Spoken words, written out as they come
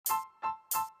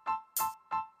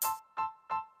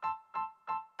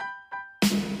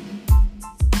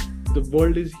The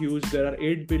world is huge. There are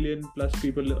 8 billion plus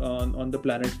people on the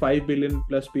planet, 5 billion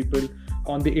plus people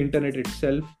on the internet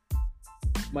itself.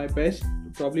 My best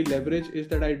probably leverage is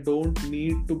that I don't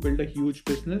need to build a huge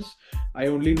business. I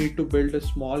only need to build a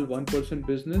small one-person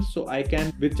business. So I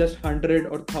can, with just 100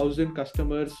 or 1,000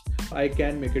 customers, I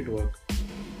can make it work.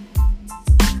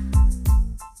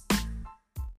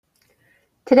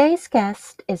 Today's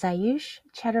guest is Ayush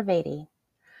Chaturvedi.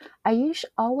 Ayush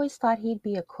always thought he'd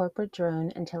be a corporate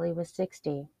drone until he was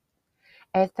 60.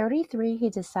 At 33,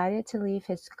 he decided to leave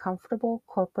his comfortable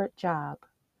corporate job.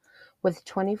 With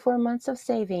 24 months of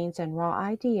savings and raw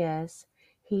ideas,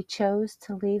 he chose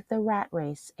to leave the rat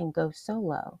race and go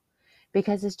solo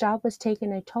because his job was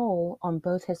taking a toll on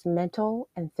both his mental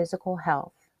and physical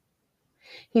health.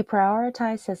 He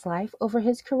prioritized his life over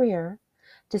his career,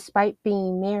 despite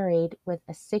being married with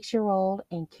a 6-year-old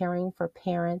and caring for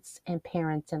parents and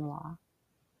parents-in-law.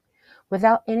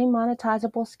 Without any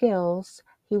monetizable skills,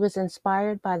 he was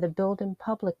inspired by the Build in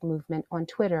Public movement on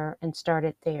Twitter and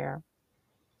started there.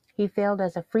 He failed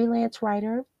as a freelance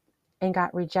writer and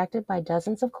got rejected by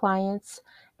dozens of clients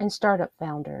and startup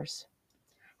founders.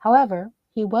 However,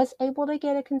 he was able to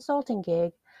get a consulting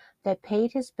gig that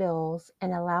paid his bills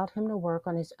and allowed him to work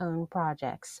on his own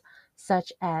projects,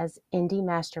 such as Indie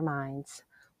Masterminds,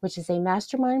 which is a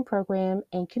mastermind program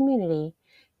and community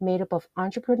made up of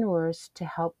entrepreneurs to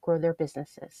help grow their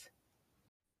businesses.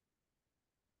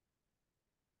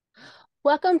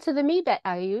 Welcome to the Me Bet,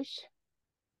 Ayush.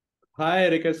 Hi,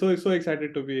 Erika. So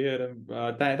excited to be here.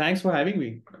 Thanks for having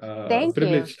me. Thank you.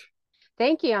 Privileged.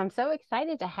 Thank you. I'm so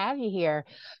excited to have you here.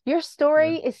 Your Yeah.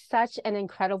 story is such an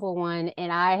incredible one,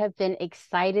 and I have been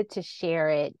excited to share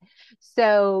it.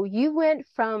 So you went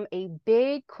from a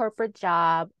big corporate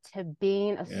job to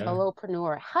being a Yeah.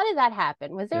 solopreneur. How did that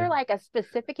happen? Was there Yeah. like a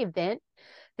specific event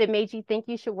that made you think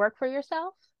you should work for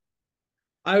yourself?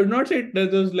 I would not say that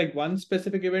there was like one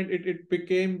specific event. It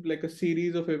became like a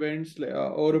series of events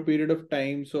over a period of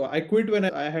time. So I quit when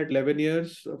I had 11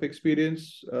 years of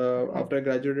experience Okay. after I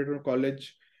graduated from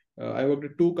college. I worked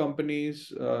at two companies.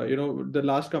 The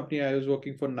last company I was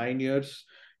working for 9 years,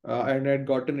 and I'd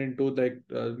gotten into like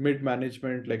mid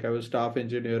management, like I was staff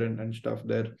engineer and stuff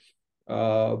there.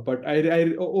 But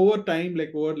I over time,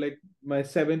 like over like my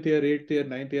seventh year, eighth year,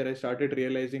 ninth year, I started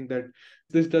realizing that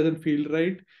this doesn't feel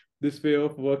right. This way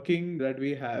of working that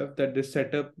we have, that this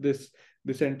setup, this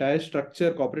entire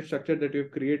structure, corporate structure that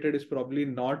we've created is probably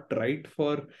not right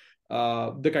for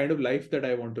the kind of life that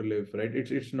I want to live, right?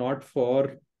 It's not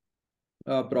for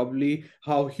probably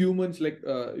how humans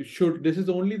should. This is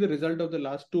only the result of the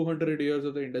last 200 years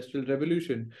of the industrial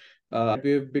revolution.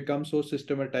 We've become so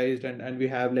systematized, and we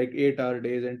have like 8-hour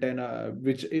days and 10 hour,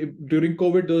 which during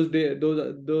COVID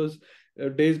those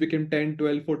days became 10,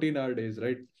 12, 14-hour days,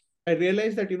 right? I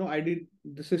realized that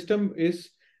the system is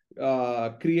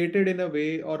created in a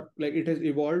way, or like it has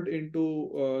evolved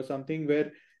into something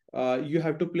where you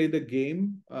have to play the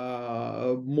game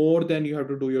more than you have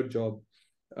to do your job,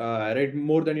 right?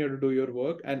 More than you have to do your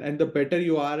work, and the better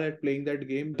you are at playing that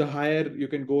game, the higher you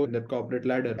can go in that corporate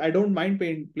ladder. I don't mind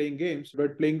playing games,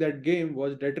 but playing that game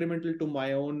was detrimental to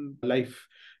my own life,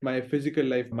 my physical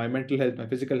life, my mental health, my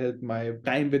physical health, my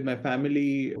time with my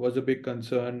family was a big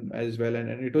concern as well. And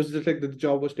it was just like the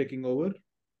job was taking over.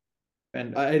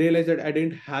 And I realized that I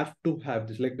didn't have to have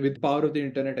this. Like with the power of the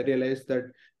internet, I realized that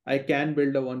I can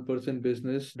build a one-person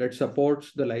business that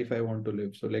supports the life I want to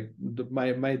live. So like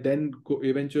my then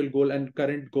eventual goal and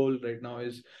current goal right now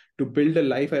is to build a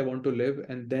life I want to live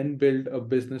and then build a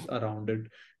business around it,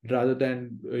 rather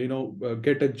than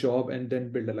get a job and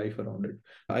then build a life around it.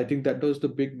 I think that was the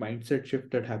big mindset shift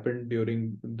that happened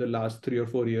during the last 3 or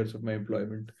 4 years of my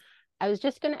employment. I was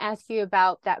just going to ask you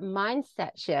about that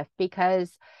mindset shift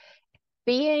because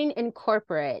being in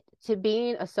corporate to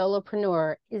being a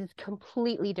solopreneur is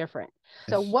completely different.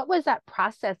 So Yes. what was that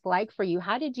process like for you?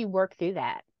 How did you work through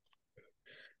that?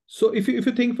 So if you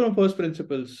think from first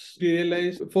principles, you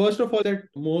realize first of all that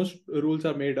most rules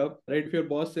are made up, right? If your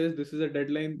boss says this is a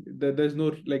deadline, there's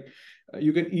no like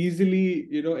you can easily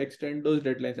extend those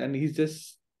deadlines, and he's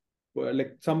just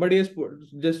like somebody has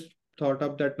just thought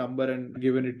up that number and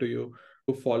given it to you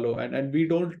to follow, and we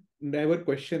don't never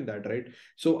question that, right?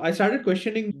 So I started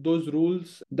questioning those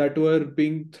rules that were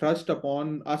being thrust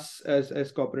upon us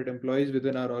as corporate employees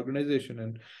within our organization,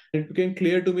 and it became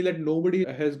clear to me that nobody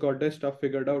has got their stuff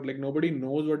figured out. Like nobody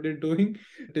knows what they're doing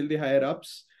till the higher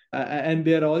ups, and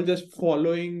they're all just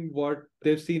following what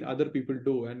they've seen other people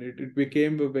do, and it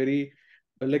became a very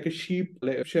like a sheep,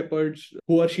 like shepherds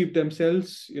who are sheep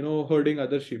themselves, herding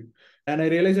other sheep. And I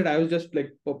realized that I was just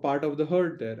like a part of the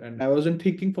herd there, and I wasn't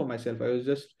thinking for myself. I was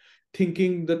just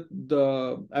thinking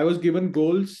that I was given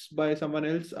goals by someone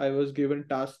else, I was given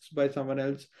tasks by someone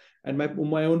else, and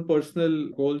my own personal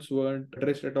goals weren't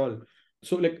addressed at all.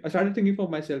 So like I started thinking for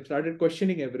myself, started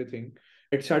questioning everything.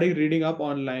 I started reading up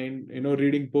online,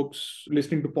 reading books,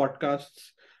 listening to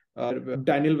podcasts.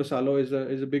 Daniel Vassallo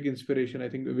is a big inspiration. I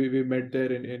think we met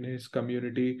there in his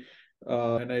community,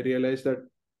 and I realized that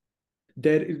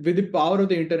there with the power of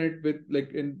the internet, with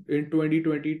like in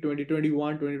 2020,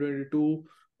 2021, 2022,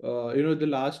 the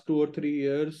last 2 or 3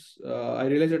 years, I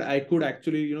realized that I could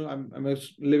actually,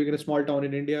 living in a small town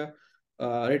in India,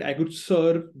 right? I could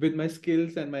serve with my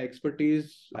skills and my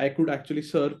expertise. I could actually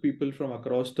serve people from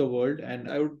across the world, and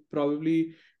I would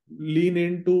probably lean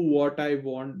into what I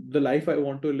want, the life I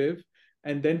want to live,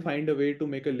 and then find a way to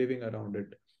make a living around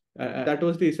it. That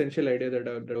was the essential idea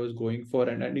that I was going for,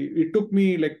 and it took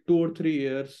me like 2 or 3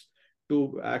 years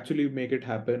to actually make it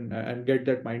happen and get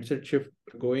that mindset shift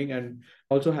going, and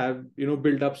also have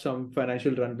build up some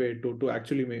financial runway to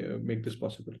actually make this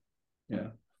possible.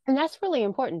 Yeah. And that's really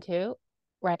important too,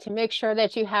 right? To make sure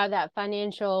that you have that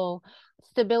financial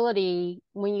stability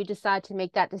when you decide to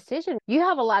make that decision. You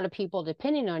have a lot of people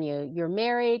depending on you. You're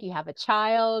married, you have a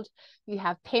child, you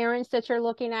have parents that you're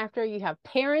looking after, you have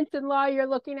parents-in-law you're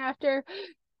looking after.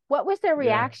 What was their Yeah.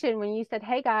 reaction when you said,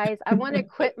 "Hey guys, I want to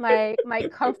quit my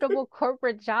comfortable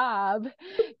corporate job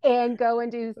and go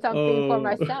and do something for Oh.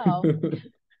 myself?"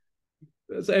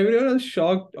 So everyone was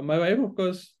shocked. My wife, of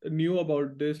course, knew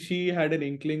about this. She had an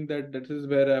inkling that this is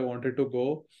where I wanted to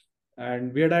go.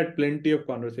 And we had plenty of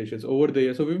conversations over the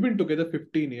years. So we've been together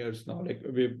 15 years now. Like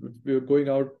we were going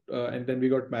out, and then we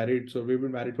got married. So we've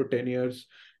been married for 10 years,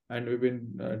 and we've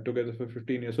been together for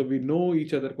 15 years. So we know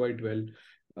each other quite well.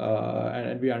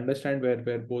 And we understand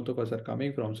where both of us are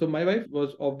coming from. So my wife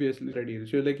was obviously ready.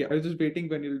 She was like, yeah, I was just waiting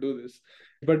when you'll do this.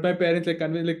 But my parents, like,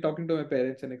 convinced, like talking to my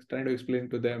parents and trying to explain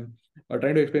to them, or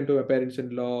trying to explain to my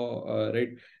parents-in-law, right?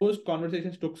 Those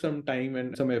conversations took some time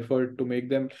and some effort to make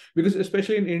them, because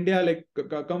especially in India, like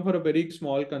come for a very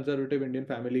small conservative Indian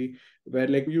family, where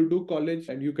like you do college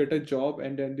and you get a job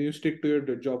and then you stick to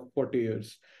your job 40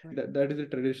 years. That is a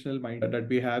traditional mind that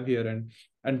we have here,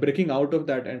 and breaking out of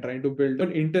that and trying to build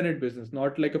an internet business,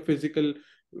 not like a physical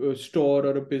store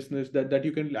or a business that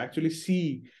you can actually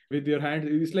see with your hands.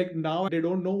 It's like now they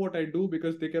don't know what I do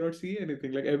because they cannot see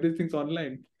anything. Like everything's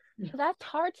online. That's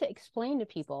hard to explain to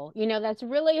people. That's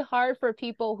really hard for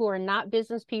people who are not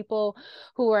business people,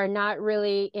 who are not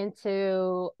really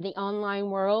into the online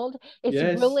world. It's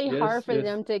Yes, really hard yes, for yes,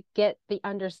 them to get the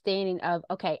understanding of,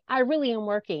 okay, I really am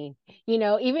working.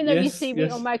 Even though you yes, see me on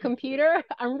yes. my computer,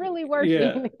 I'm really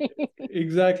Yeah, working.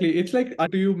 exactly. It's like,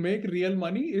 do you make real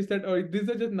money? Is that, or these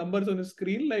are just numbers on a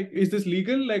screen? Like, is this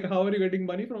legal? Like, how are you getting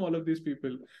money from all of these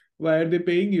people? Why are they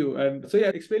paying you? And so, yeah,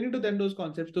 explaining to them those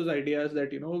concepts, those ideas,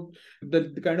 that,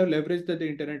 the kind of leverage that the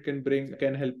internet can bring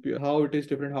can help you, how it is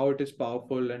different, how it is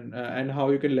powerful, and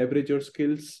how you can leverage your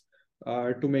skills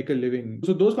to make a living.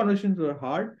 So those conversations were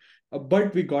hard,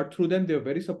 but we got through them. They're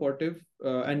very supportive,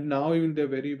 and now even they're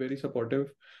very, very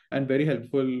supportive and very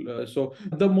helpful. So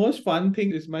the most fun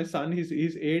thing is my son. He's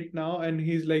 8 now, and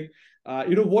he's like,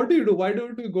 what do you do? Why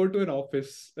don't you go to an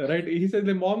office? Right? He says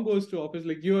the mom goes to office.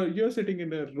 Like you're sitting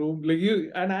in a room, like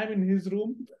you and I'm in his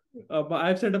room.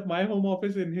 I've set up my home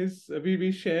office in his. We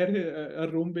share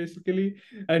a room basically,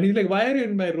 and he's like, "Why are you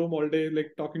in my room all day,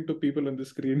 like talking to people on the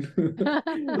screen?"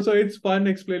 So it's fun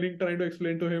trying to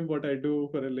explain to him what I do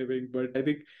for a living. But I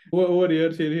think over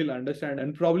years he'll understand,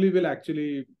 and probably will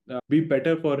actually be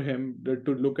better for him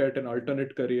to look at an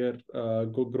alternate career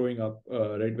growing up,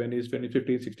 right? When he's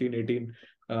 15, 16, 18.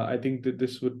 I think that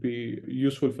this would be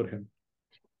useful for him.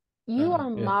 You are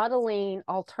Yeah. modeling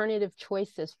alternative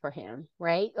choices for him,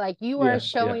 right? Like you are Yeah. Yeah.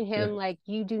 showing Yeah. him like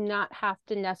you do not have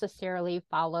to necessarily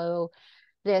follow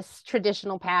this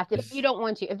traditional path if you Yes. don't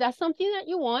want to. If that's something that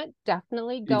you want,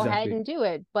 definitely go ahead Exactly. and do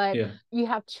it. But Yeah. you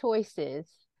have choices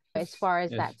as Yes. far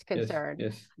as Yes. that's Yes. concerned.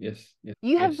 Yes. Yes. Yes.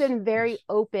 You have Yes. been very Yes.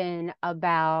 open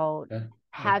about Yeah. Yeah.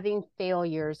 having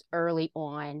failures early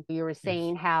on. You were Yes.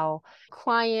 saying how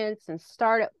clients and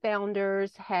startup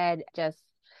founders had just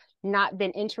not been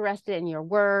interested in your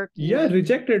work. Yeah,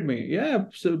 rejected me. Yeah,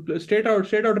 so straight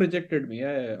out rejected me.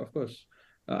 Yeah, yeah, of course.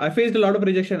 I faced a lot of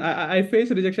rejection. I face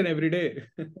rejection every day.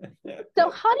 So,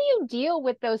 how do you deal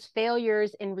with those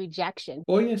failures and rejection?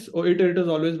 Oh yes. Oh, it was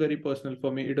always very personal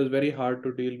for me. It was very hard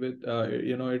to deal with.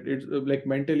 It's like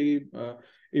mentally,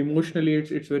 emotionally,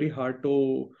 it's very hard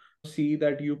to see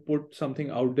that you put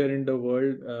something out there in the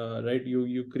world, right?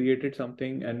 You created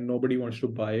something and nobody wants to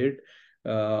buy it,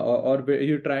 or where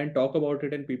you try and talk about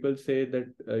it and people say that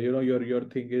your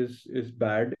thing is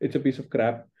bad. It's a piece of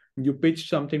crap. You pitch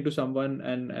something to someone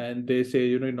and they say,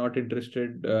 you're not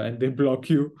interested, and they block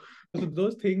you. So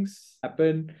those things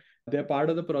happen. They're part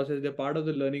of the process, they're part of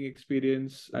the learning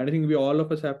experience, and I think we all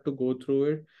of us have to go through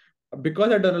it.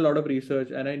 Because I've done a lot of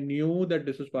research and I knew that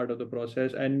this was part of the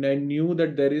process, and I knew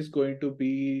that there is going to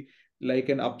be like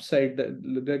an upside, that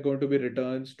there are going to be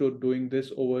returns to doing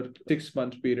this over 6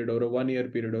 months period or a 1 year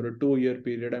period or a 2 year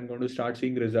period. I'm going to start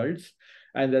seeing results,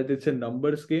 and that it's a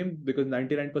numbers game, because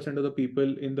 99% of the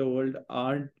people in the world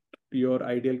aren't your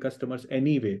ideal customers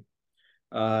anyway.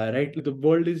 Right, the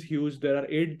world is huge. There are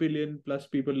 8 billion plus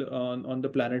people on the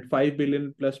planet, 5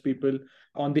 billion plus people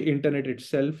on the internet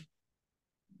itself.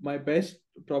 My best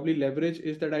probably leverage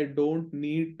is that I don't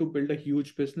need to build a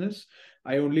huge business.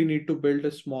 I only need to build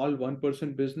a small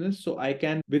one-person business. So I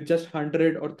can, with just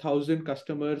 100 or 1,000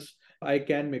 customers, I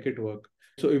can make it work.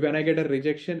 So if, when I get a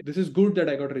rejection, this is good that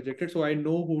I got rejected. So I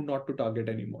know who not to target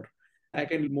anymore. I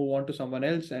can move on to someone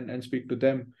else and speak to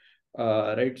them.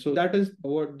 Right. So that is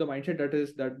what the mindset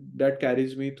that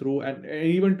carries me through. And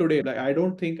even today, like, I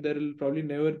don't think there will probably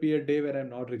never be a day where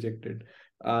I'm not rejected.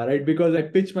 Right, because I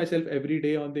pitch myself every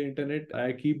day on the internet.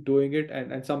 I keep doing it,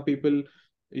 and some people,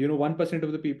 1%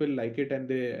 of the people like it, and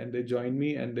they join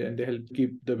me, and they help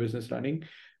keep the business running.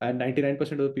 And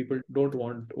 99% of the people don't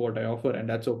want what I offer, and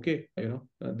that's okay.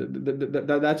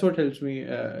 That's what helps me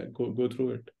go through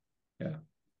it. Yeah.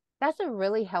 That's a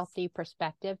really healthy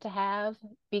perspective to have, Yeah.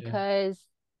 because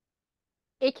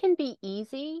it can be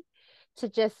easy to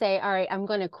just say, all right, I'm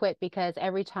going to quit because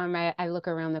every time I look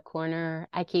around the corner,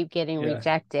 I keep getting Yeah.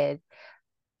 rejected.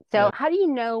 So, Yeah. how do you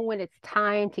know when it's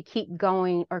time to keep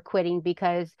going or quitting?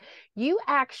 Because you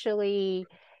actually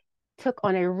took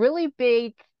on a really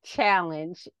big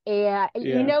challenge, and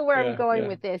you Yeah. know where I'm Yeah. going Yeah.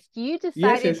 with this. You Yes.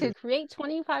 decided Yes. to Yes. create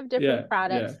 25 different Yeah.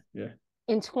 products Yeah. Yeah.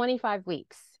 in 25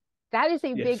 weeks. That is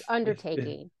a big Yes. Yes. Yes.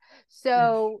 undertaking. Yes.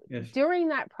 So, Yes. during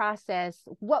that process,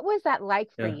 what was that like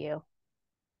for Yeah. you?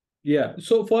 Yeah.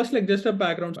 So first, like, just a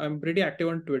background, I'm pretty active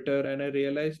on Twitter, and I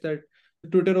realized that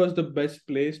Twitter was the best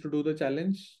place to do the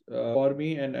challenge for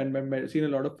me. And I've seen a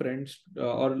lot of friends,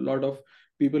 or a lot of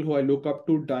people who I look up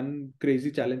to done crazy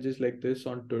challenges like this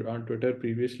on Twitter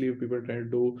previously. People trying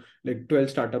to do like 12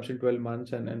 startups in 12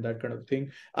 months and that kind of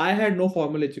thing. I had no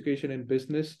formal education in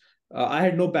business. I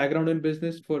had no background in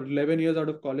business. For 11 years out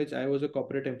of college, I was a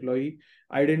corporate employee.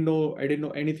 I didn't know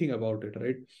anything about it,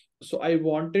 right? So I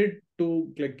wanted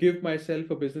to like give myself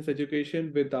a business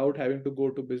education without having to go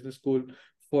to business school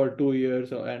for 2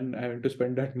 years and having to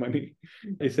spend that money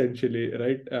essentially,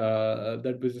 right?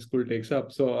 That business school takes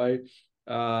up. So I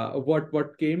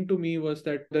what came to me was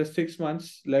that there's 6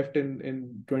 months left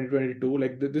in 2022.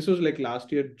 Like this was like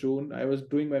last year June. I was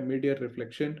doing my mid-year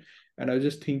reflection, and I was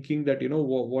just thinking that,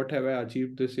 what have I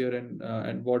achieved this year,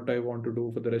 and what I want to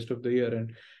do for the rest of the year.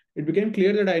 And it became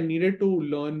clear that I needed to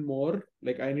learn more.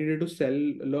 Like I needed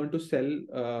to learn to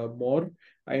sell more.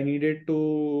 I needed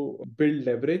to build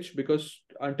leverage, because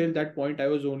until that point, I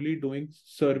was only doing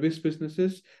service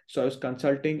businesses. So I was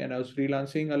consulting and I was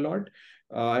freelancing a lot.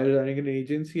 I was running an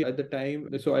agency at the time.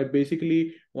 So I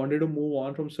basically wanted to move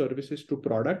on from services to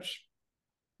products,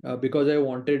 because I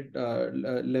wanted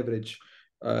leverage.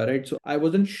 Right. So I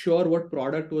wasn't sure what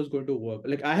product was going to work.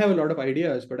 Like I have a lot of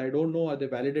ideas, but I don't know, are they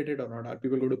validated or not? Are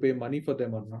people going to pay money for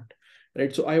them or not?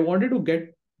 Right. So I wanted to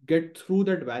get through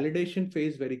that validation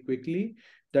phase very quickly,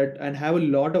 that and have a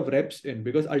lot of reps in,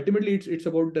 because ultimately it's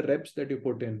about the reps that you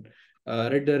put in.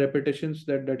 Right, the repetitions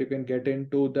that you can get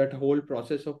into that whole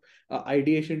process of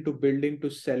ideation to building to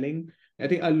selling. I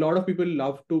think a lot of people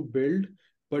love to build,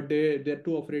 but they're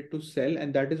too afraid to sell,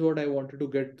 and that is what I wanted to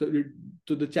get.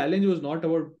 So the challenge was not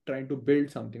about trying to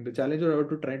build something. The challenge was about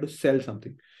to trying to sell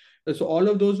something. So all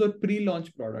of those were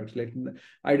pre-launch products. Like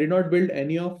I did not build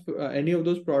any of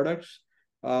those products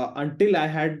until I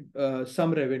had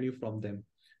some revenue from them.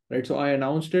 Right. So I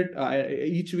announced it.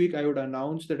 Each week I would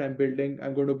announce that I'm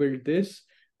going to build this.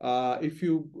 If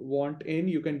you want in,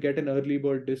 you can get an early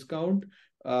bird discount,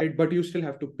 but you still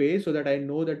have to pay, so that I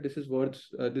know that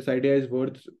this idea is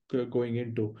worth going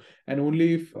into. And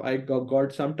only if I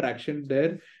got some traction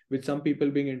there with some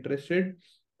people being interested,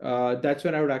 that's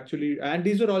when I would actually. And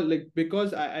these are all like,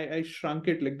 because I shrunk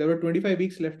it. Like there were 25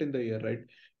 weeks left in the year, right?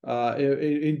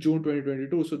 In June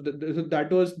 2022. So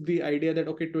that was the idea, that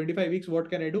okay, 25 weeks, what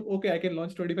can I do? Okay, I can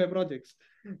launch 25 projects.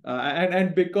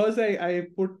 And because I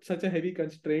put such a heavy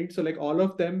constraint, so like all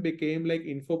of them became like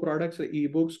info products,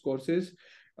 ebooks, courses,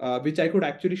 which I could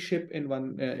actually ship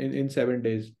in 7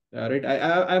 days. Right.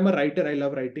 I'm a writer. I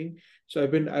love writing. So I've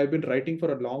been writing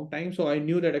for a long time. So I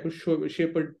knew that I could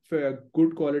ship a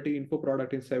good quality info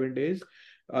product in 7 days.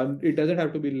 It doesn't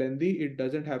have to be lengthy, it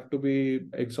doesn't have to be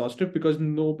exhaustive, because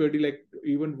nobody like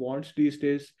even wants these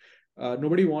days,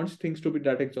 nobody wants things to be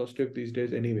that exhaustive these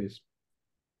days anyways.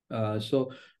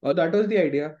 So that was the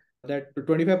idea, that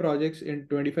 25 projects in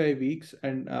 25 weeks,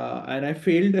 and I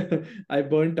failed. I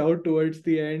burnt out towards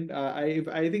the end.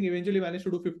 I think eventually managed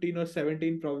to do 15 or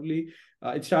 17 probably.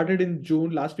 It started in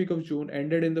June, last week of June,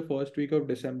 ended in the first week of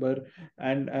December,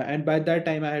 and by that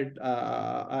time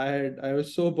I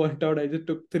was so burnt out. I just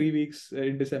took 3 weeks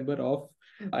in December off.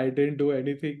 I didn't do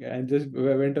anything and just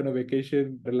went on a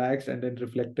vacation, relaxed, and then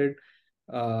reflected.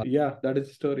 Yeah, that is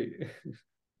the story.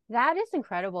 That is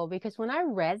incredible because when I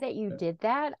read that you did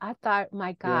that, I thought, my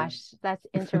Yeah. gosh, that's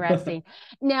interesting.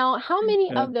 Now, how many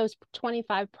Yeah. of those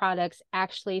 25 products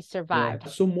actually Yeah. survived?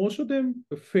 So most of them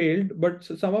failed, but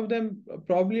some of them,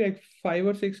 probably like five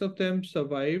or six of them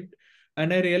survived.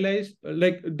 And I realized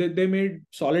like they made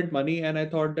solid money, and I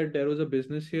thought that there was a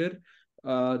business here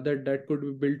that could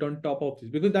be built on top of this,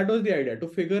 because that was the idea, to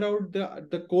figure out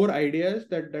the core ideas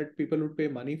that people would pay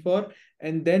money for,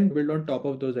 and then build on top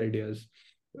of those ideas.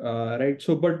 Right.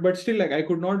 So, but still, like I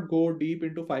could not go deep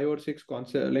into five or six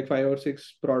concept, like five or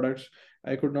six products.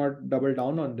 I could not double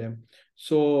down on them.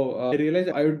 So I realized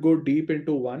I would go deep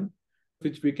into one,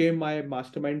 which became my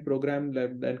mastermind program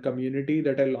and community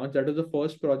that I launched. That was the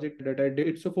first project that I did.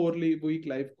 It's a 4-week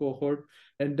live cohort,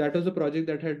 and that was the project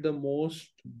that had the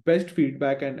most best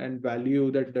feedback and value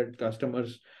that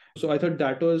customers. So I thought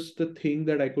that was the thing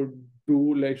that I could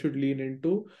do, like should lean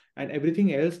into, and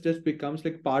everything else just becomes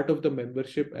like part of the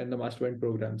membership and the mastermind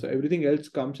program. So everything else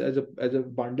comes as a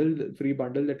bundle, free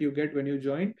bundle that you get when you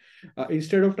join.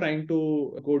 Instead of trying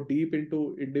to go deep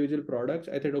into individual products,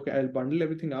 I said, okay, I'll bundle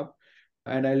everything up,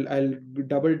 and I'll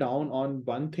double down on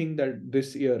one thing that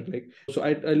this year, like, so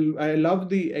I love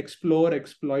the explore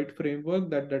exploit framework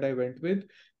that I went with.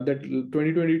 That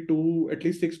 2022, at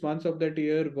least 6 months of that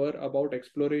year were about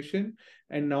exploration,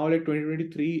 and now like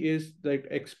 2023 is like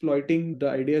exploiting the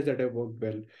ideas that have worked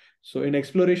well. So in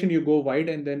exploration you go wide,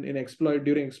 and then in exploit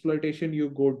during exploitation you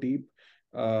go deep.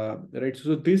 Right.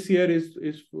 So this year is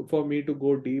for me to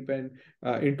go deep and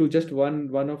into just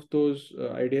one of those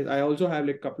ideas. I also have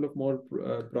like a couple of more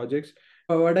projects.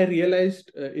 What I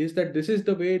realized is that this is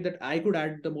the way that I could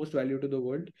add the most value to the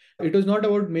world. It was not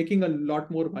about making a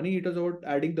lot more money. It was about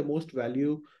adding the most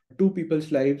value to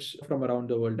people's lives from around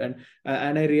the world. And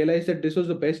I realized that this was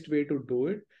the best way to do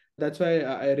it. That's why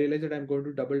I realized that I'm going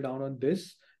to double down on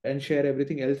this and share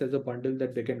everything else as a bundle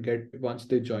that they can get once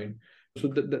they join. So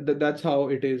that's how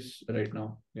it is right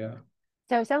now. Yeah.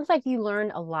 So it sounds like you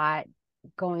learned a lot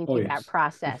going Oh through that yes.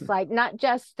 process, like not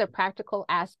just the practical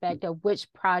aspect of which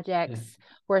Yeah. projects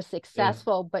were Yeah.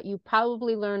 successful, but you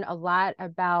probably learned a lot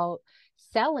about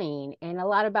selling and a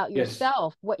lot about Yes.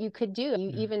 yourself, what you could do. You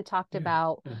Yeah. even talked Yeah.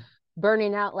 about Yeah.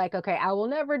 burning out, like, okay, I will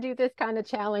never do this kind of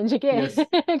challenge again Yes.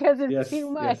 because it's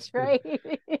too Yes. much, Yes. right?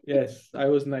 Yes. I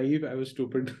was naive. I was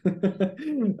stupid.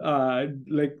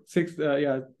 Like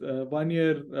yeah, 1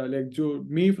 year, like June,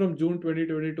 me from June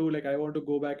 2022, like I want to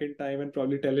go back in time and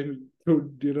probably tell him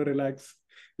to, relax.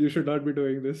 You should not be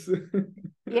doing this.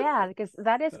 Yeah, because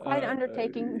that is quite an uh,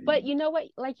 undertaking. But you know what?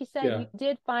 Like you said, yeah. you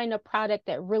did find a product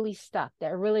that really stuck,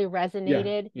 that really Yeah.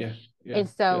 resonated. Yeah. Yeah. And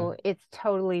Yeah. so it's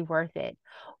totally worth it.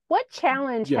 What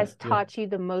challenge Yeah. has Yeah. taught you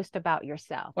the most about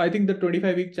yourself? I think the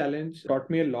 25-week challenge taught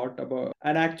me a lot about,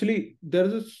 and actually,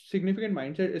 there's a significant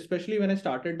mindset, especially when I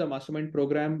started the mastermind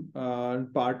program,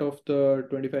 part of the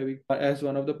 25-week as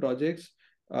one of the projects.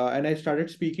 And I started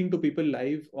speaking to people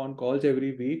live on calls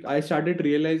every week. I started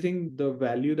realizing the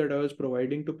value that I was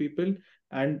providing to people,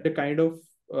 and the kind of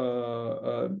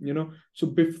so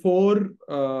before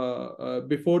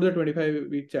the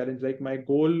 25-week challenge, like my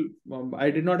goal,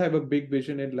 I did not have a big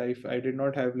vision in life. I did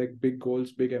not have like big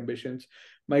goals, big ambitions.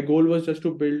 My goal was just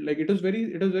to build, like, it was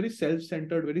very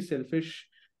self-centered, very selfish,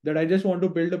 that I just want to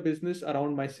build a business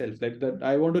around myself, like that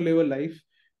I want to live a life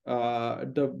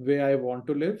the way I want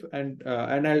to live, and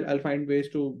I'll find ways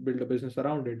to build a business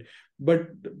around it. but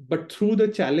but through the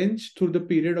challenge, through the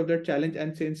period of that challenge,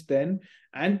 and since then,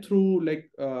 and through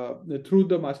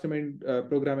the mastermind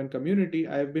program and community,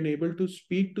 I have been able to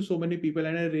speak to so many people,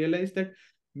 and I realized that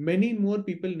many more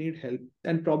people need help,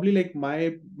 and probably like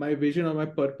my vision or my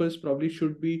purpose probably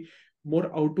should be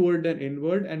more outward than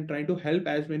inward, and trying to help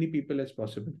as many people as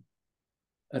possible.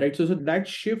 Right. So that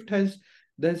shift has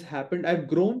happened. I've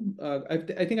grown. I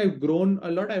think I've grown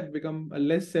a lot. I've become a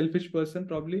less selfish person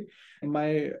probably.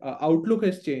 My outlook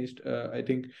has changed, I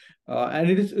think, and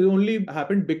it only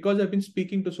happened because I've been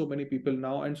speaking to so many people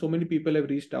now, and so many people have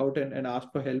reached out and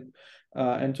asked for help,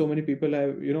 and so many people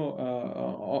have,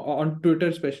 on Twitter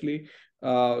especially,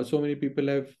 So many people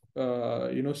have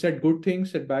said good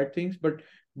things, said bad things, but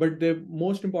they've,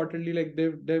 most importantly, like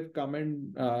they've come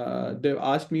and they've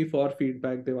asked me for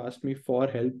feedback, they've asked me for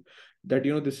help, that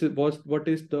this is what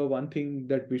is the one thing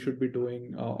that we should be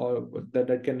doing, or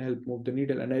that can help move the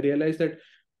needle. And I realized that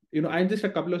I'm just a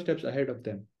couple of steps ahead of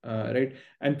them, right?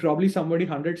 And probably somebody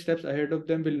 100 steps ahead of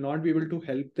them will not be able to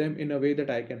help them in a way that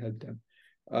I can help them.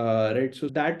 Right. So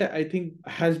that, I think,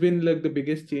 has been like the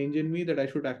biggest change in me, that I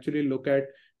should actually look at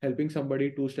helping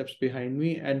somebody two steps behind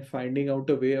me and finding out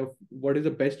a way of what is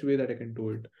the best way that I can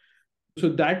do it. So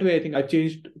that way, I think I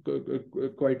changed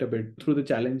quite a bit through the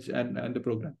challenge and the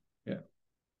program. Yeah.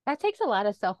 That takes a lot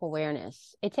of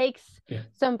self-awareness. It takes Yeah.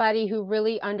 somebody who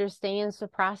really understands the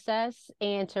process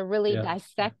and to really Yeah.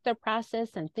 dissect the process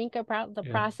and think about the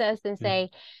Yeah. process and Yeah. say,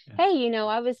 Yeah.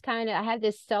 hey, I had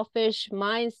this selfish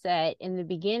mindset in the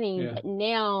beginning, Yeah. but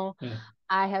now Yeah.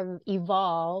 I have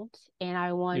evolved and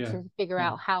I want Yeah. to figure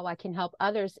Yeah. out how I can help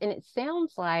others. And it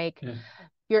sounds like Yeah.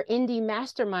 your Indie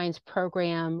Masterminds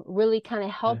program really kind of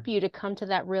Yeah. helped you to come to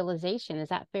that realization. Is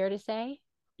that fair to say?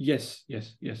 Yes,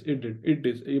 yes, yes, it did. It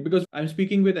is because I'm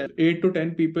speaking with 8 to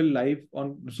 10 people live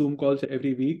on Zoom calls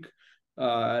every week,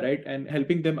 right, and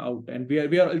helping them out. And we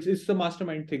are it's the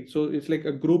mastermind thing. So it's like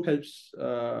a group helps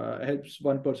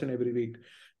one person every week.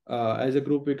 As a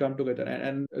group, we come together,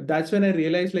 and that's when I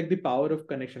realized like the power of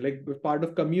connection, like we're part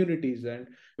of communities and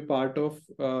part of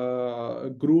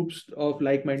groups of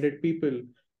like-minded people.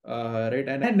 Right.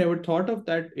 And I had never thought of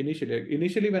that initially. Like,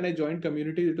 initially, when I joined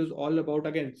community, it was all about,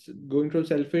 again, going from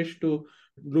selfish to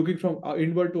looking from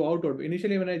inward to outward.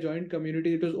 Initially, when I joined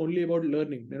community, it was only about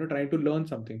learning, trying to learn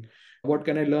something. What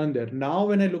can I learn there? Now,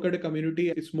 when I look at a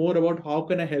community, it's more about how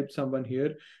can I help someone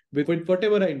here with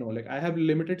whatever I know. Like I have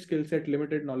limited skill set,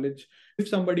 limited knowledge. If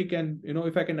somebody can,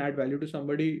 if I can add value to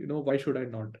somebody, why should I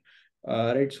not?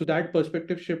 Right. So that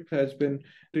perspective shift has been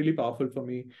really powerful for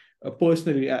me.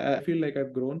 Personally, I feel like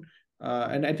I've grown,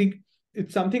 and I think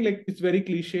it's something like, it's very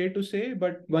cliche to say,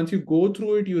 but once you go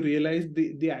through it, you realize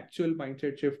the actual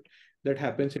mindset shift that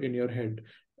happens in your head.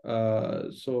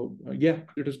 Yeah,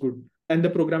 it is good, and the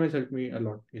program has helped me a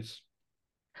lot. Yes.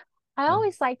 I Yeah.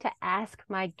 always like to ask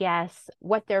my guests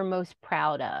what they're most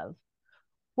proud of.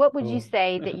 What would you Oh.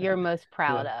 say that you're most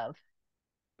proud Yeah. of?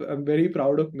 I'm very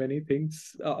proud of many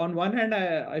things. On one hand,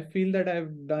 I feel that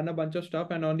I've done a bunch of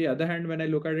stuff, and on the other hand, when I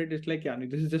look at it, it's like, yeah,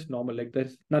 this is just normal. Like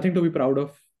there's nothing to be proud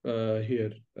of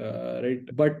here, right?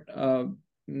 But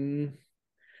mm,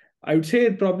 I would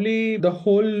say probably the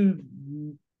whole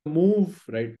move,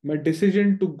 right? My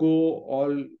decision to go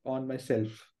all on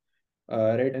myself,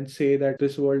 right, and say that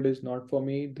this world is not for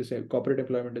me, this corporate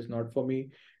employment is not for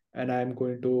me, and I'm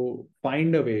going to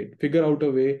find a way, figure out a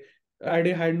way.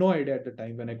 Had no idea at the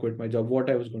time when I quit my job what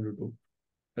I was going to do,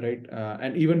 right?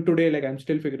 And even today, like I'm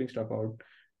still figuring stuff out.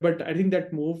 But I think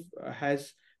that move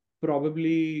has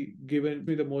probably given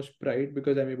me the most pride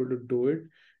because I'm able to do it.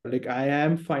 Like I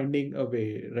am finding a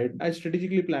way, right? I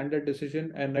strategically planned that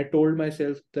decision and I told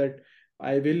myself that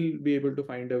I will be able to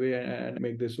find a way and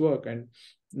make this work. And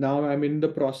now I'm in the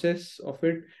process of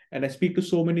it. And I speak to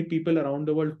so many people around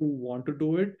the world who want to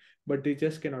do it, but they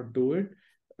just cannot do it.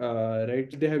 Right.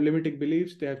 They have limiting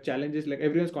beliefs, they have challenges, like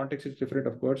everyone's context is different,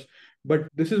 of course. But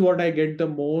this is what I get the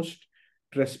most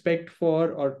respect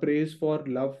for, or praise for,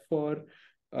 love for.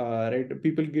 Right.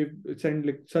 People send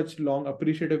like such long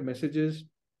appreciative messages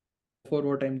for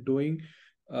what I'm doing.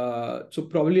 So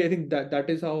probably I think that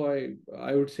is how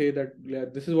I would say that, yeah,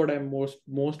 this is what I'm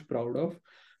most proud of.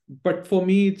 But for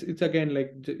me, it's again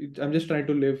like I'm just trying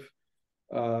to live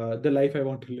the life I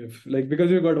want to live. Like because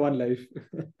we've got one life,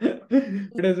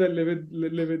 might as well live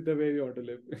it the way we want to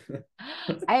live.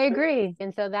 I agree.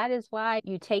 And so that is why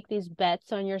you take these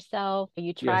bets on yourself.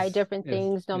 You try Yes, different yes,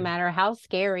 things, no yes, matter how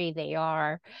scary they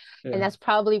are. And yeah, that's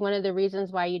probably one of the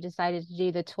reasons why you decided to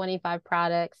do the 25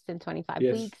 products in 25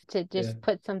 yes, weeks to yeah, just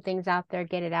put some things out there,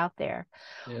 get it out there.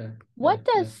 yeah, yeah, What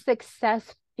does yeah,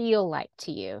 success feel like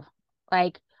to you?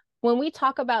 Like when we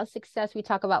talk about success, we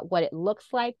talk about what it looks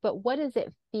like, but what does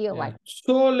it feel yeah. like?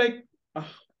 So like, uh,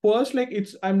 first, like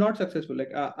I'm not successful.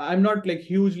 Like I'm not like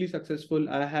hugely successful.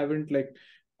 I haven't like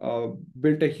uh,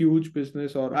 built a huge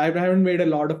business, or I haven't made a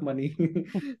lot of money.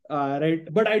 Right.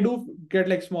 But I do get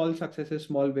like small successes,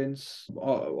 small wins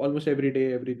almost every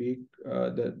day, every week.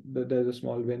 There's a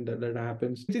small win that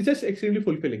happens. It's just extremely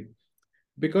fulfilling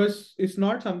because it's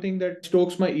not something that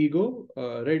stokes my ego,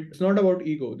 right? It's not about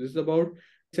ego. This is about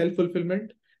self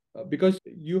fulfillment, because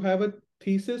you have a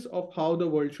thesis of how the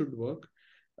world should work.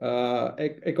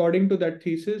 According to that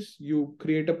thesis, you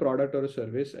create a product or a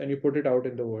service and you put it out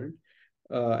in the world.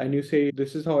 And you say,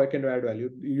 this is how I can add value.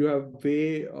 You have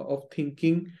way of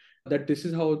thinking that this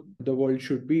is how the world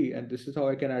should be and this is how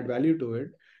I can add value to it.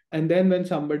 And then when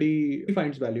somebody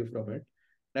finds value from it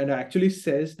and actually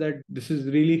says that this is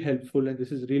really helpful and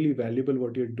this is really valuable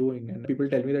what you're doing, and people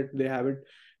tell me that they haven't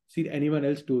seen anyone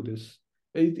else do this.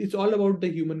 It's all about the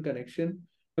human connection.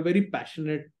 A very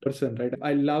passionate person, right?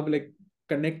 I love like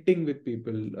connecting with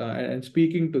people and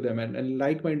speaking to them and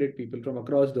like-minded people from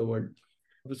across the world.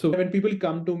 So when people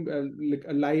come to like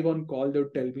a live on call, they'll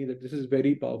tell me that this is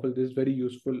very powerful, this is very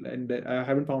useful, and that I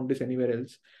haven't found this anywhere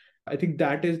else. I think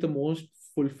that is the most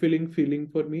fulfilling feeling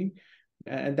for me,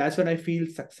 and that's when I feel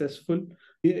successful.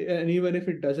 And even if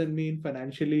it doesn't mean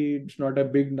financially, it's not a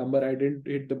big number. I didn't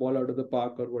hit the ball out of the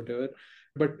park or whatever,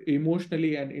 but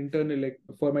emotionally and internally, like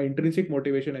for my intrinsic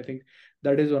motivation, I think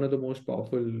that is one of the most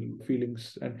powerful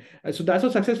feelings. And so that's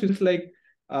what success feels like.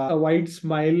 A wide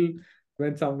smile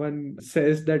when someone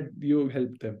says that you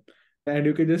help them, and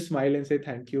you can just smile and say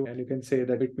thank you, and you can say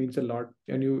that it means a lot,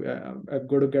 and you I've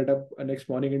got to get up next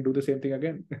morning and do the same thing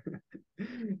again.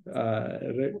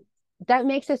 Right. That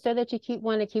makes it so that you keep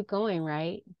want to keep going,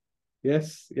 right?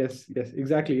 Yes, yes, yes,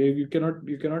 exactly. You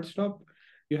cannot stop.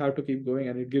 You have to keep going,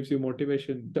 and it gives you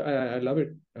motivation. I love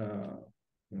it.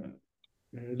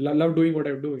 Love doing what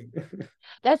I'm doing.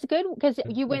 That's good because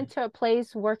you went to a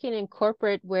place working in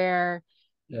corporate where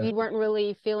Yeah, you weren't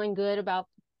really feeling good about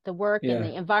the work and yeah,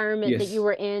 the environment that you yes,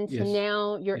 were in, to yes,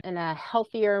 now you're in a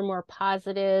healthier, more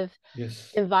positive yes,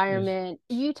 yes, environment.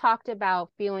 You talked about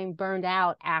feeling burned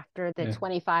out after the yeah,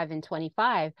 25 and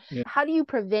 25. yeah, How do you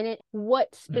prevent it? What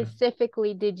yeah.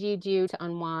 specifically did you do to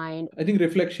unwind? I think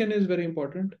reflection is very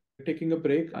important. Taking a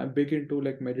break. I'm big into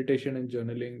like meditation and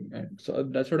journaling, and so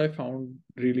that's what I found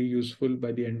really useful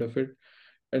by the end of it.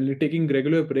 And like, taking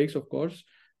regular breaks, of course.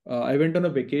 I went on a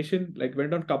vacation, like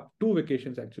went on two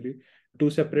vacations actually, two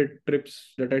separate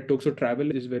trips that I took. So travel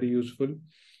is very useful.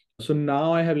 So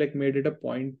now I have like made it a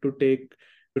point to take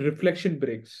reflection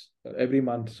breaks every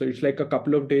month. So it's like a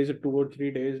couple of days or 2 or 3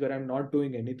 days where I'm not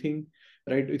doing anything,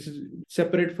 right? It's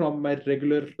separate from my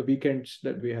regular weekends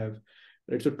that we have.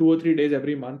 Right. So 2 or 3 days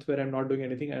every month where I'm not doing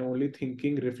anything. I'm only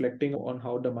thinking, reflecting on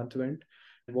how the month went,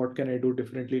 what can I do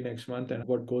differently next month, and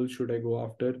what goals should I go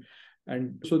after.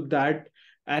 And so that,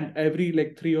 and every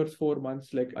like 3 or 4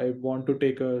 months, like I want to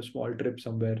take a small trip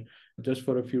somewhere just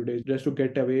for a few days, just to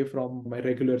get away from my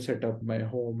regular setup, my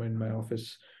home and my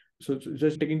office. So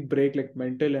just taking break, like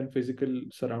mental and physical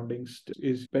surroundings,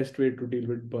 is best way to deal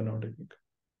with burnout, I think.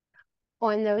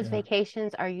 On those Yeah.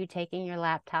 vacations, are you taking your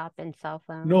laptop and cell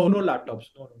phone? No, no laptops.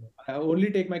 No, no, no. I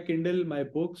only take my Kindle, my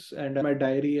books, and my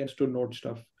diary and to note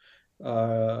stuff.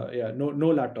 Yeah, no, no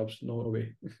laptops, no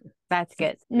way. That's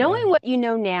good. Yeah. Knowing what you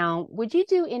know now, would you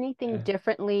do anything Yeah.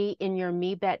 differently in your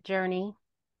Me Bet journey?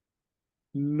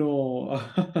 No,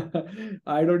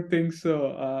 I don't think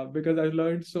so. Because I've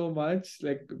learned so much.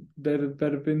 Like there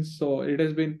have been so it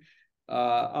has been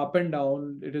up and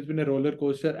down. It has been a roller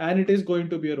coaster, and it is going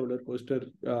to be a roller coaster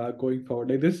going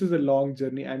forward. Like this is a long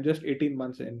journey. I'm just 18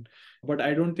 months in, but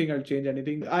I don't think I'll change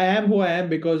anything. I am who I am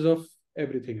because of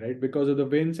everything, right? Because of the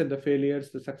wins and the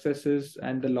failures, the successes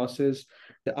and the losses,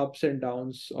 the ups and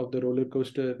downs of the roller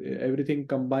coaster, everything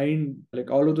combined, like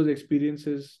all of those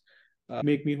experiences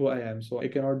make me who I am. So I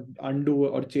cannot undo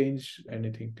or change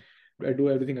anything. I do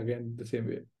everything again the same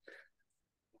way.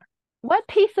 What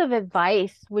piece of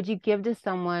advice would you give to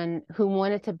someone who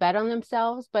wanted to bet on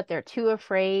themselves, but they're too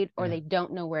afraid or Yeah. they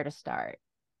don't know where to start?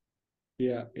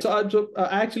 Yeah. So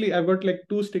actually, I've got like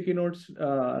two sticky notes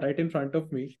right in front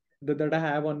of me that I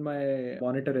have on my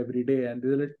monitor every day. And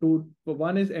these are like two.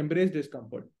 One is embrace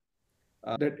discomfort.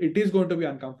 That it is going to be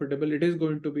uncomfortable. It is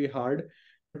going to be hard.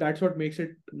 That's what makes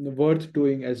it worth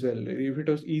doing as well. If it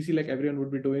was easy, like everyone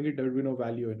would be doing it, there would be no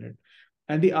value in it.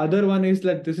 And the other one is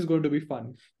that this is going to be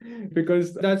fun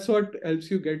because that's what helps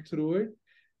you get through it.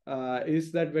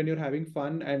 Is that when you're having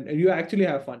fun and you actually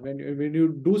have fun, when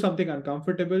you do something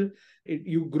uncomfortable,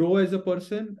 you grow as a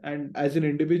person and as an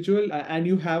individual, and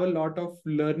you have a lot of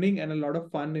learning and a lot of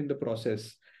fun in the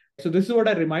process. So this is what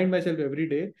I remind myself every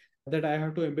day, that I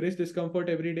have to embrace discomfort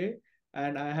every day,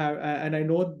 and I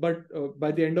know, but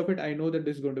by the end of it, I know that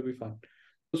this is going to be fun.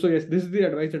 So yes, this is the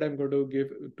advice that I'm going to give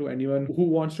to anyone who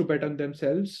wants to bet on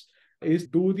themselves: is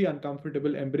do the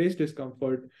uncomfortable, embrace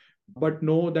discomfort, but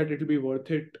know that it'll be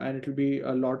worth it and it'll be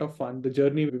a lot of fun. The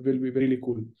journey will be really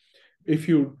cool if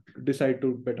you decide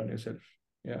to bet on yourself.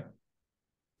 Yeah.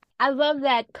 I love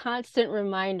that constant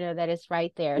reminder that it's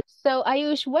right there. So,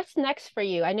 Ayush, what's next for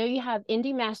you? I know you have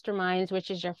Indie Masterminds,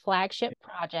 which is your flagship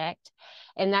project,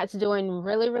 and that's doing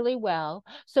really, really well.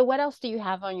 So, what else do you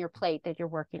have on your plate that you're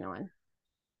working on?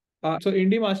 So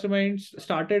Indie Masterminds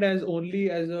started as only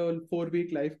as a 4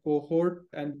 week live cohort,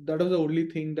 and that was the only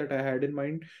thing that I had in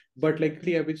mind. But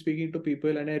lately, I've been speaking to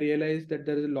people, and I realized that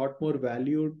there is a lot more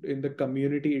value in the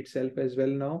community itself as well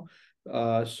now.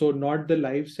 So not the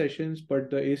live sessions,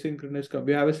 but the asynchronous.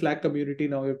 We have a Slack community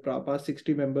now. We've past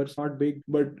 60 members. Not big,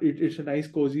 but it's a nice,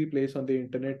 cozy place on the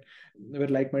internet where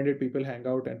like-minded people hang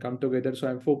out and come together. So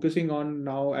I'm focusing on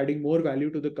now adding more value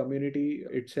to the community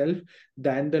itself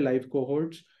than the live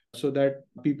cohorts, so that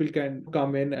people can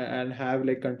come in and have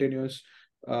like continuous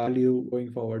value going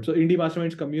forward. So Indie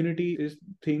Masterminds community is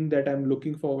thing that I'm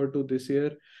looking forward to this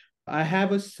year. I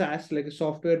have a SaaS, like a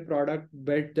software product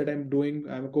bet that I'm doing.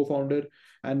 I'm a co-founder,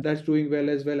 and that's doing well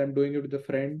as well. I'm doing it with a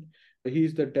friend.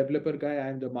 He's the developer guy,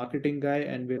 I'm the marketing guy,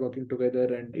 and we're working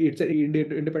together. And it's an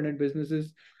independent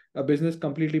businesses, a business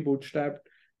completely bootstrapped.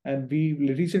 And we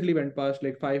recently went past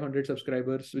like 500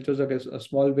 subscribers, which was like a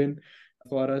small win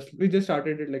for us. We just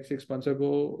started it like 6 months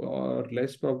ago or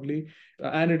less probably.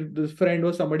 This friend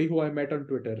was somebody who I met on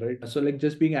Twitter, right? So like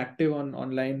just being active on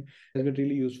online has been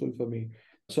really useful for me.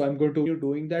 So I'm going to continue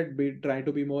doing that, trying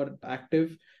to be more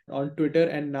active on Twitter.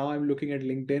 And now I'm looking at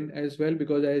LinkedIn as well,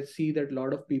 because I see that a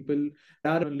lot of people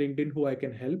are on LinkedIn who I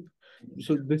can help.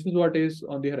 So this is what is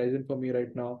on the horizon for me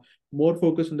right now. More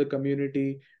focus on the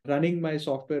community, running my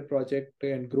software project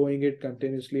and growing it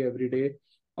continuously every day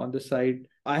on the side.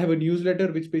 I have a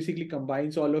newsletter which basically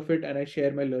combines all of it, and I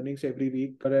share my learnings every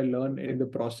week that I learn in the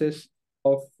process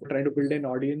of trying to build an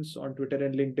audience on Twitter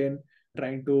and LinkedIn,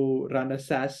 trying to run a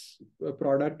SaaS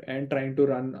product, and trying to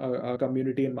run a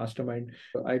community and mastermind.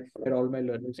 I share all my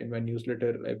learnings in my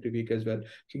newsletter every week as well.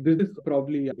 So this is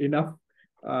probably enough.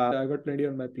 I got plenty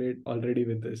on my plate already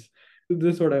with this.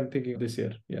 This is what I'm thinking this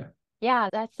year. Yeah. Yeah,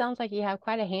 that sounds like you have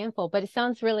quite a handful, but it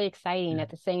sounds really exciting Yeah. at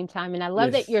the same time. And I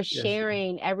love that Yes. you're Yes.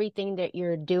 sharing everything that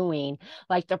you're doing,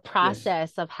 like the Yes.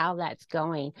 process of how that's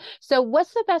going. So,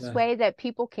 what's the best Yeah. way that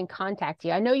people can contact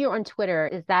you? I know you're on Twitter.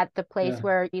 Is that the place Yeah.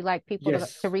 where you like people to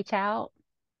Yes. reach out?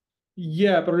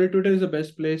 Yeah, probably Twitter is the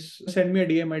best place. Send me a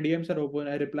DM. My DMs are open.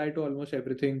 I reply to almost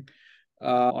everything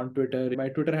on Twitter. My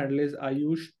Twitter handle is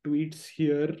Ayush tweets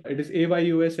here. It is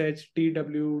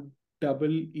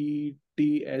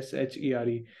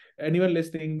AYUSHTWEETSHERE. Anyone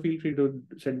listening, feel free to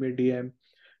send me a DM.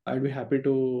 I'd be happy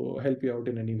to help you out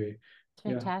in any way.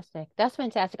 Yeah. Fantastic. That's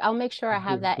fantastic. I'll make sure I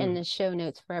have Cool. that in Cool. the show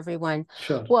notes for everyone.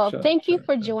 Sure. Well, Sure. thank you Sure.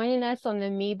 for Sure. joining us on the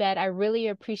Me Bet. I really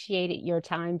appreciated your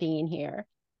time being here.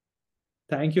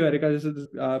 Thank you, Erica. This is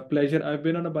a pleasure. I've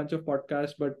been on a bunch of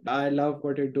podcasts, but I love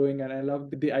what you're doing, and I love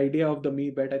the idea of the me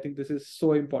bet. I think this is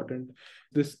so important.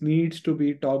 This needs to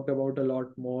be talked about a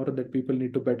lot more, that people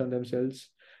need to bet on themselves.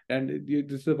 And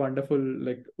this is a wonderful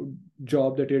like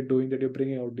job that you're doing, that you're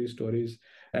bringing out these stories,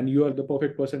 and you are the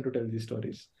perfect person to tell these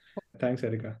stories. Thanks,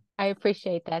 Erica. I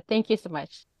appreciate that. Thank you so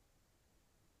much.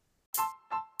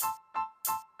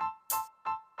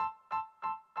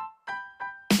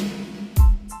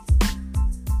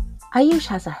 Ayush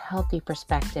has a healthy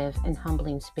perspective and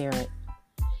humbling spirit.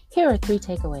 Here are 3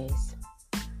 takeaways.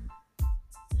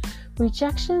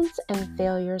 Rejections and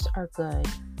failures are good.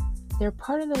 They're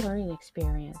part of the learning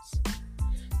experience.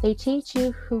 They teach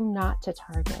you who not to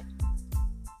target.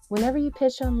 Whenever you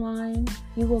pitch online,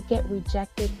 you will get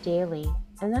rejected daily,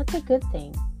 and that's a good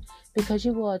thing because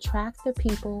you will attract the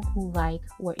people who like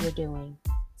what you're doing.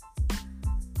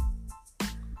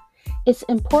 It's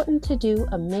important to do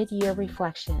a mid-year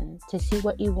reflection to see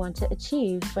what you want to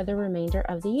achieve for the remainder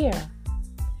of the year.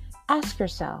 Ask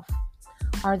yourself,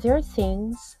 are there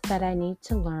things that I need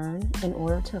to learn in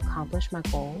order to accomplish my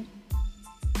goal?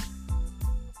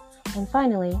 And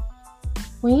finally,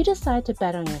 when you decide to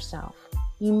bet on yourself,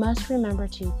 you must remember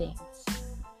 2 things.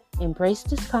 Embrace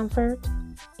discomfort,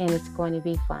 and it's going to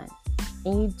be fun.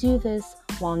 And you do this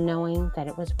while knowing that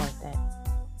it was worth it.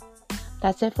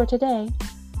 That's it for today.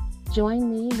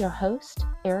 Join me, your host,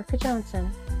 Erica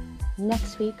Johnson,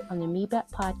 next week on the Me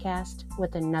Bet podcast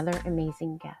with another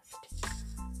amazing guest.